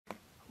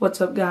What's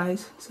up,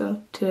 guys?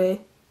 So today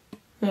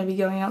we're gonna be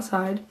going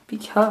outside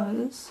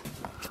because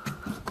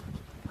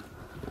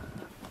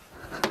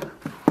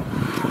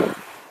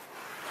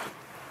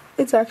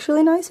it's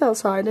actually nice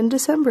outside in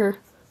December.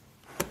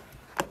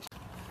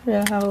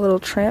 We're gonna have a little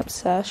tramp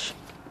sesh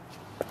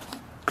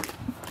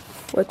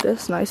with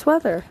this nice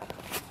weather.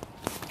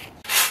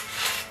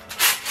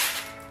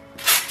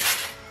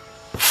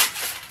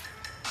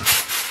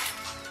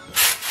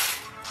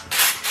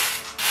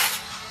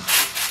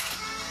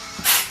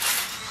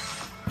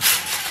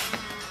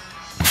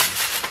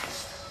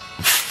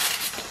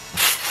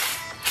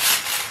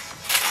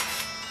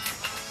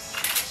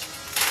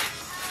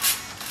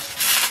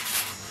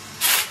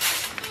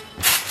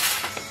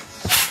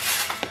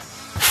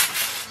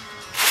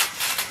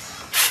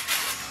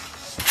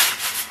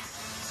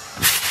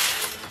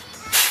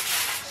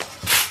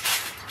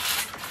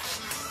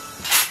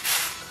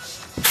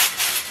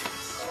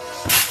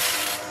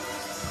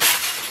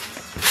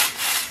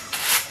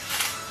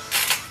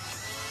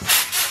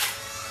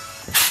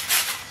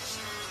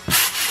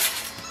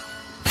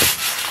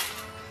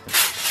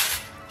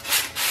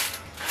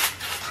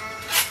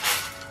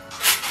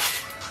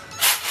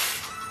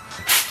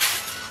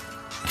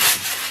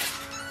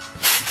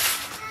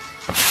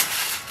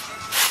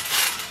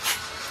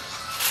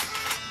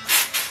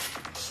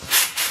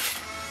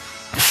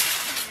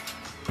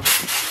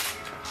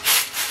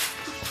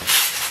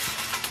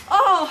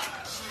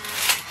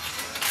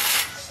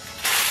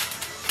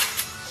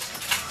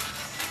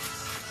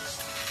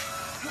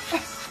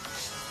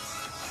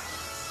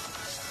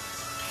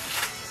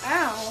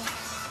 Ow.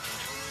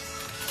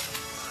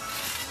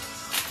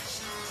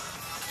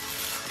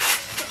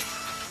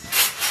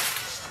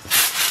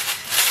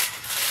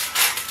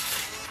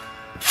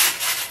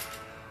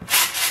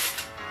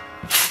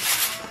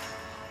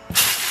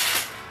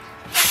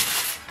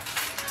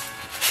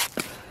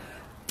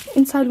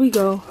 Inside we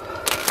go.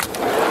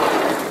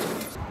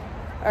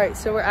 Alright,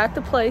 so we're at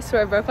the place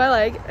where I broke my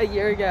leg a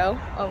year ago.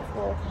 Oh,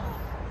 well,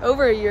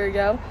 over a year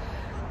ago.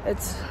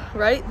 It's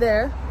right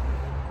there.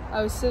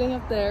 I was sitting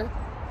up there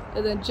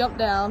and then jumped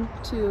down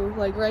to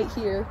like right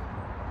here.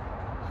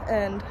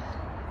 And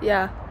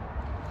yeah.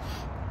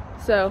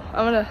 So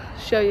I'm gonna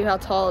show you how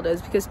tall it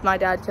is because my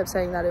dad kept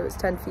saying that it was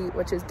 10 feet,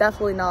 which is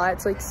definitely not.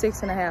 It's like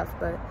 6.5,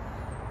 but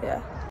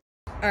yeah.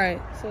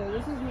 Alright, so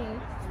this is me.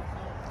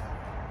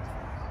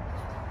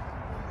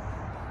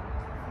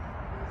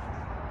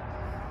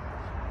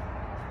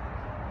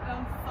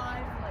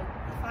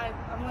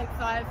 I'm like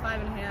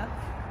 5'5".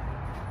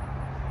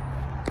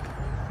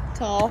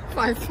 Tall.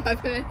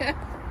 5'5.5".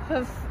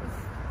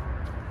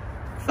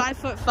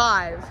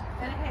 5'5".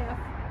 And a half.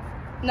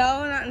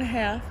 No, not and a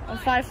half. I'm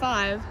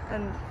 5'5",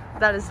 and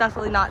that is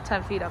definitely not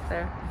 10 feet up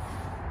there.